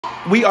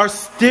We are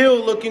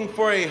still looking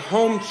for a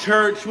home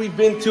church. We've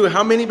been to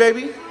how many,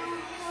 baby?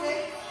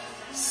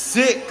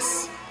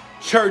 Six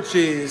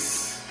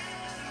churches.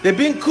 They've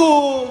been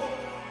cool.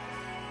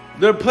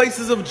 They're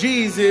places of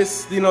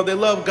Jesus. You know, they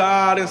love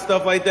God and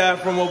stuff like that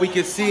from what we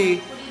can see.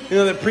 You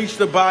know, they preach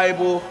the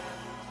Bible.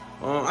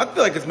 I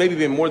feel like it's maybe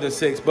been more than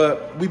six,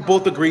 but we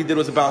both agreed that it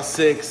was about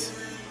six.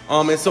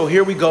 And so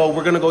here we go.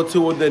 We're going to go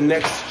to the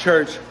next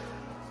church.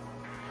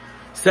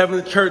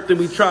 Seventh church that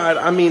we tried.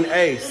 I mean,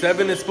 hey,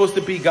 7 is supposed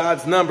to be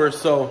God's number.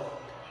 So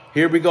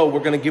here we go. We're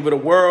going to give it a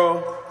whirl.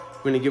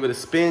 We're going to give it a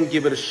spin,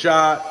 give it a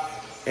shot.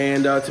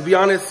 And to be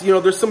honest, you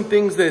know, there's some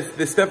things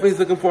that Stephanie's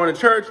looking for in a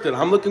church, that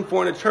I'm looking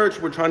for in a church.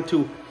 We're trying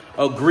to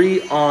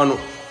agree on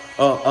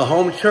a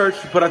home church.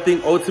 But I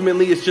think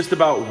ultimately it's just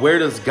about, where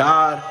does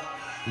God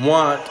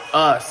want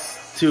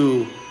us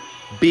to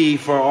be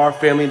for our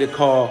family to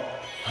call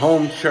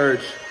home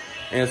church.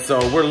 And so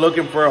we're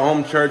looking for a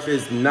home church.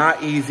 It's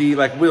not easy.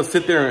 Like, we'll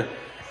sit there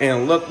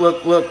and look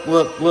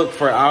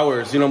for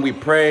hours. You know, we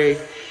pray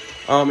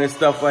and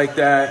stuff like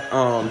that.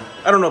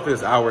 I don't know if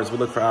it's hours. We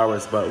look for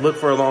hours, but look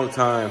for a long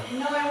time.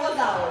 No, it was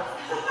hours.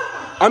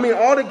 I mean,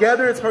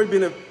 altogether, it's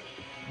probably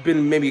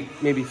been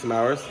maybe some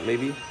hours,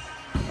 maybe.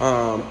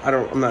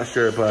 I'm not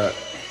sure, but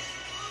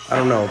I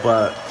don't know.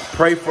 But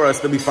pray for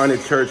us that we find a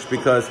church,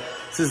 because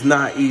this is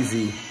not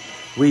easy.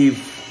 We've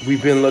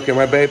been looking,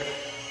 right, babe?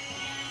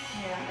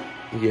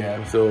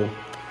 Yeah, so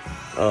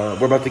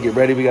we're about to get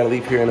ready. We got to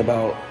leave here in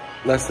about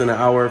less than an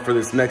hour for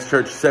this next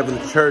church,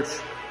 7th church.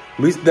 At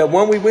least that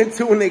one we went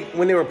to when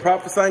they were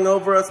prophesying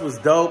over us was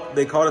dope.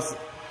 They called us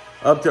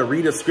up to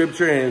read a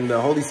scripture, and the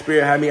Holy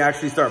Spirit had me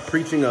actually start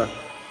preaching a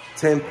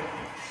 10,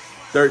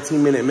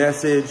 13-minute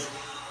message.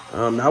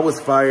 That was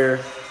fire.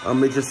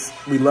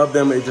 We loved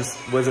them. It just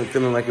wasn't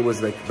feeling like it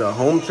was like the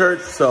home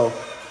church. So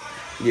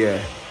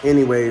yeah,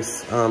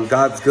 anyways,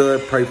 God's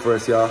good. Pray for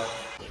us, y'all.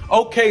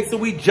 Okay, so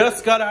we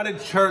just got out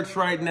of church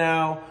right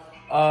now,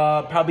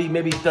 probably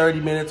maybe 30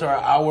 minutes or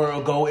an hour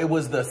ago. It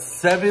was the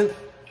 7th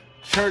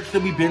church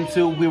that we've been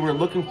to. We were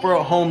looking for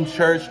a home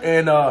church.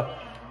 And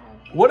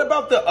what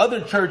about the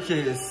other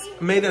churches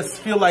made us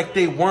feel like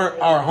they weren't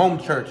our home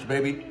church,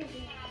 baby?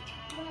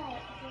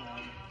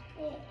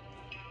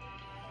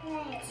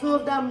 2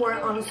 of them were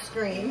on a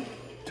screen.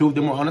 2 of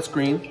them were on a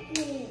screen.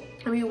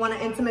 And we want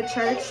an intimate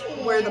church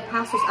where the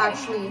pastor's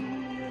actually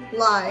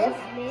live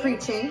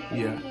preaching.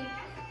 Yeah.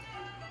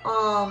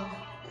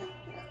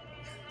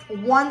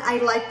 One I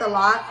liked a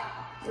lot.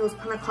 It was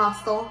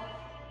Pentecostal,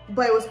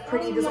 but it was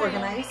pretty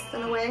disorganized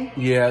in a way.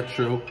 Yeah,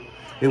 true.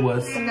 It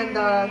was. And then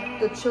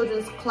the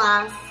children's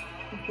class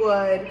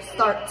would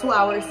start 2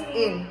 hours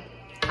in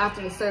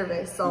after the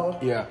service. So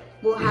yeah,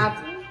 we'll have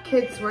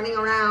kids running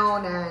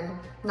around and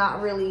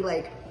not really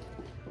like,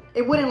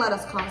 it wouldn't let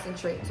us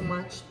concentrate too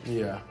much.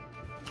 Yeah.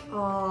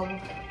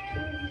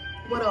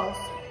 What else?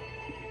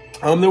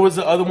 There was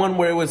the other one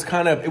where it was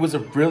a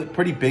really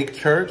pretty big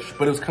church,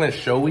 but it was kind of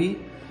showy.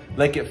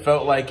 Like, it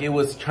felt like it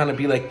was trying to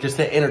be like just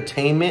an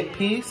entertainment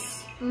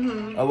piece.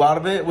 Mm-hmm. A lot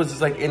of it was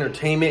just like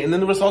entertainment. And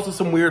then there was also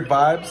some weird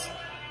vibes.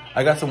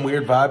 I got some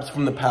weird vibes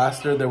from the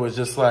pastor. There was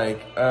just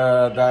like,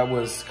 that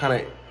was kind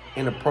of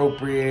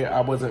inappropriate.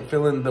 I wasn't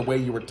feeling the way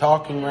you were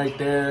talking right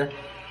there.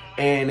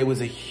 And it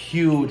was a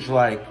huge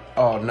like,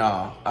 oh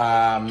no,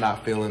 I'm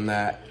not feeling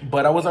that.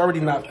 But I was already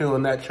not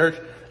feeling that church.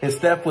 And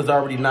Steph was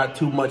already not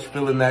too much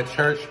feeling that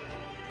church.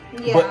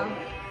 Yeah.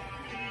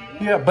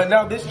 But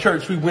now this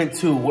church we went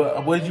to,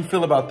 what did you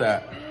feel about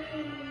that?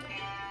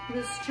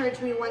 This church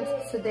we went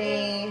to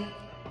today,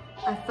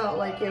 I felt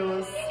like it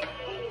was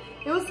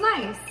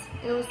nice.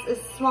 It was a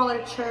smaller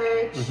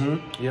church.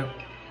 Mm-hmm. Yep.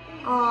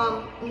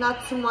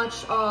 Not too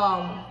much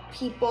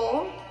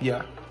people.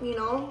 Yeah. You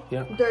know.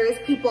 Yeah. There is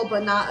people,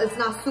 but it's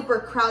not super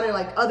crowded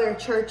like other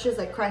churches,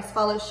 like Christ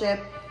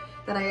Fellowship,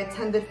 that I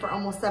attended for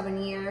almost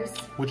 7 years.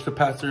 Which the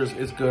pastor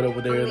is good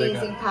over there.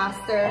 Amazing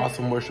pastor.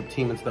 Awesome worship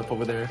team and stuff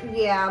over there.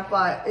 Yeah,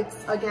 but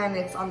it's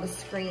on the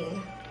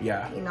screen.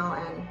 Yeah. You know,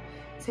 and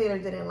Taylor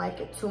didn't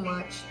like it too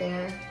much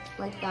there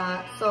like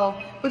that. So,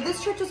 but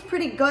this church was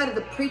pretty good.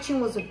 The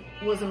preaching was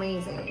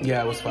amazing.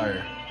 Yeah, it was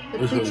fire.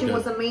 The preaching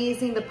was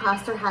amazing. The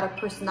pastor had a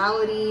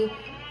personality.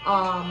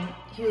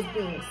 He was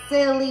being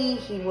silly.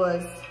 He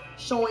was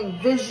showing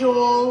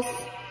visuals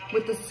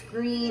with the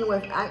screen,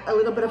 with a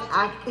little bit of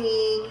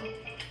acting.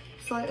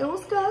 So it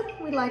was good.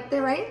 We liked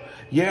it, right?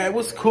 Yeah, it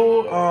was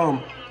cool.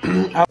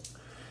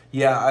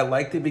 Yeah, I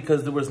liked it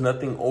because there was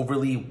nothing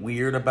overly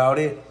weird about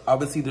it.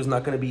 Obviously, there's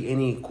not going to be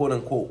any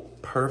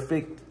quote-unquote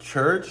perfect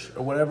church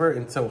or whatever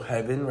until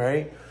heaven,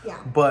 right?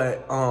 Yeah.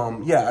 But,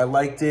 yeah, I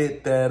liked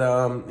it that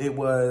it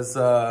was,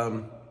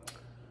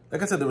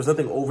 like I said, there was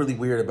nothing overly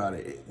weird about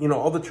it. You know,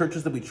 all the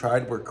churches that we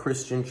tried were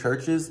Christian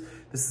churches.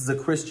 This is a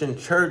Christian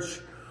church.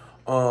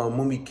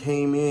 When we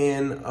came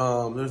in,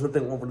 there was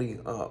nothing overly,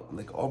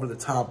 like, over the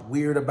top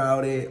weird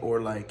about it or,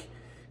 like,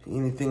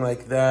 anything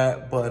like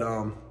that.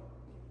 But,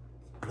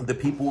 the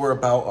people were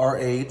about our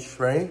age,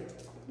 right?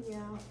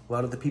 Yeah. A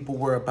lot of the people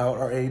were about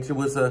our age. It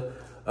was a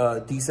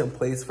decent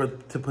place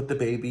to put the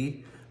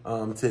baby,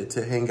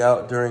 to hang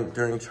out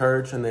during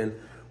church. And then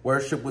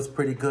Worship was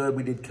pretty good.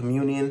 We did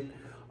communion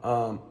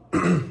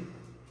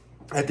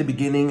at the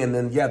beginning, and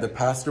then yeah, the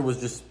pastor was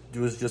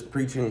just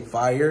preaching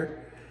fire,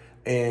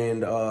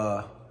 and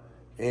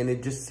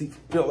it just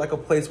felt like a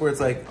place where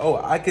it's like, oh,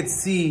 I could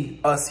see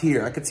us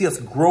here. I could see us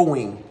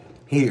growing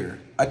here.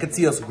 I could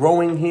see us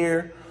growing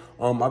here.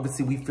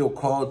 Obviously, we feel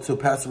called to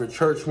pastor a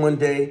church one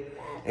day,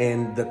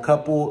 and the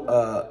couple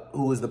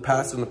who is the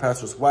pastor and the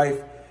pastor's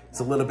wife, it's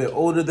a little bit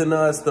older than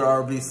us. They're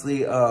obviously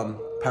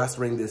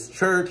pastoring this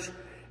church,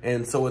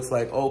 and so it's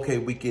like, okay,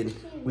 we can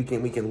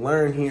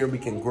learn here, we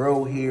can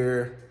grow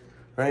here,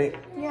 right?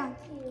 Yeah,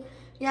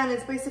 yeah, and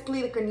it's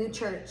basically like a new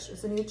church.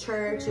 It's a new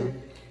church. It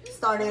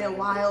started a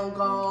while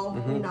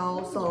ago, you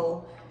know,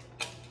 so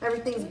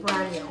everything's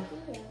brand new.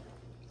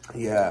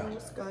 Yeah.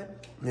 It's good.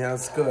 Yeah,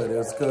 it's good.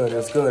 It's good.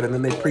 It's good. And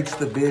then they preached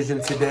the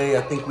vision today.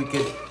 I think we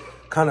could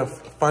kind of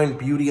find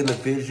beauty in the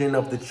vision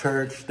of the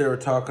church. They were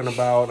talking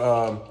about,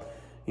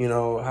 you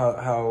know,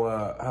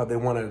 how they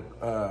want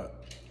to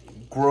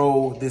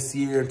grow this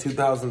year in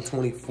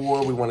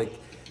 2024. We want to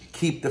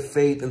keep the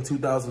faith in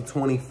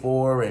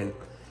 2024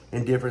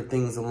 and different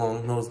things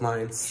along those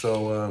lines.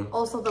 So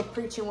also the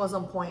preaching was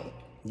on point.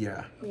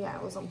 Yeah. Yeah,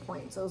 it was on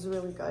point. So it was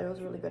really good. It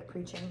was really good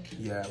preaching.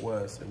 Yeah, it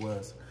was. It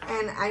was.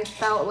 And I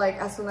felt like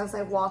as soon as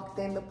I walked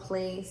in the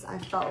place, I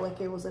felt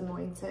like it was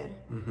anointed.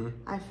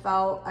 I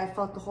felt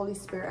the Holy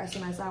Spirit as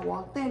soon as I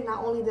walked in.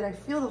 Not only did I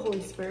feel the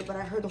Holy Spirit, but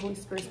I heard the Holy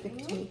Spirit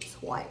speak to me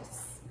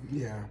twice.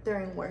 Yeah.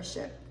 During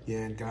worship. Yeah,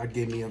 and God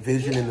gave me a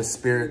vision in the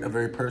spirit, a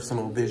very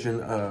personal vision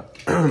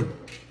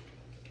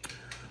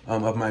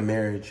of my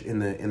marriage in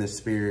the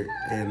spirit,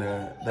 and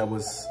that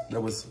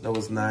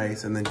was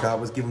nice. And then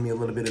God was giving me a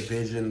little bit of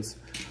visions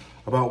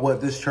about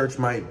what this church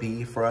might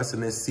be for us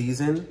in this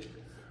season.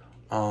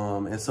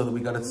 And so that we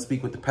got to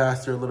speak with the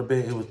pastor a little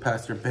bit. It was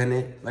Pastor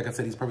Bennett. Like I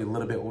said, he's probably a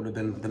little bit older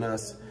than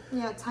us.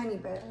 Yeah, a tiny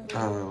bit.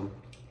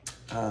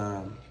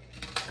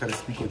 Got to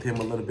speak with him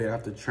a little bit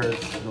after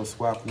church, you know,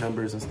 swap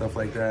numbers and stuff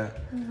like that.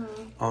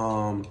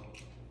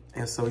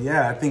 And so,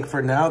 yeah, I think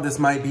for now, this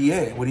might be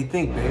it. What do you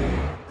think, babe?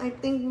 I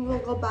think we will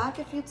go back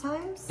a few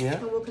times. Yeah.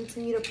 And we'll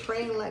continue to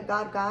pray and let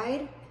God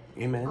guide.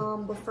 Amen.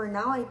 But for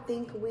now, I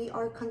think we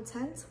are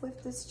content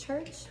with this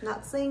church.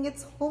 Not saying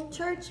it's home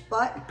church,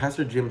 but...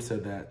 Pastor Jim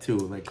said that, too.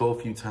 Like, go a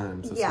few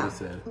times. That's what he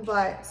said.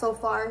 But so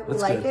far, we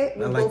like it.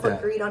 We both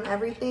agreed on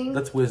everything.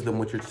 That's wisdom,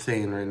 what you're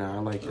saying right now. I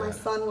like that. My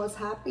son was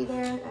happy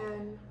there,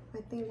 and I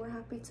think we're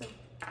happy, too.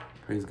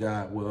 Praise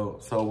God. Well,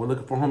 so we're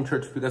looking for home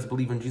church. If you guys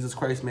believe in Jesus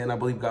Christ, man, I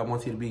believe God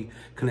wants you to be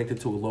connected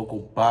to a local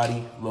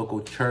body,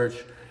 local church.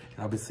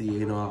 And obviously,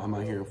 you know, I'm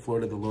out here in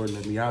Florida. The Lord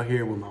led me out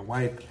here with my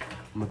wife.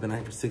 I've been out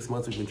here for 6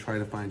 months. We've been trying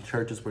to find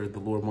churches where the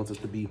Lord wants us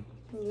to be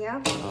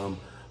a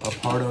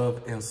part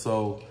of. And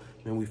so,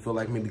 man, we feel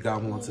like maybe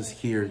God wants us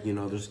here. You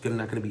know, there's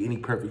not going to be any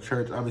perfect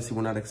church. Obviously,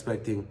 we're not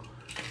expecting,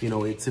 you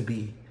know, it to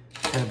be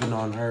heaven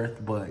on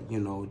earth, but, you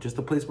know, just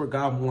a place where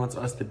God wants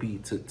us to be,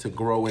 to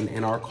grow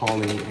in our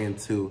calling and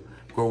to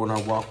grow in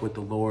our walk with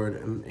the Lord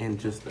and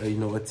just, you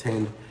know,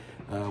 attend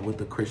with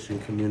the Christian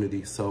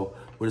community. So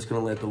we're just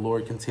going to let the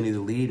Lord continue to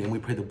lead, and we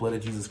pray the blood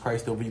of Jesus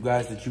Christ over you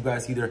guys, that you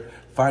guys either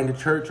find a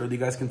church or that you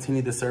guys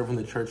continue to serve in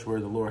the church where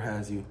the Lord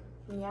has you.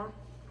 Yeah.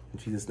 In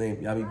Jesus' name,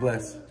 y'all be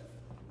blessed.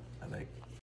 I like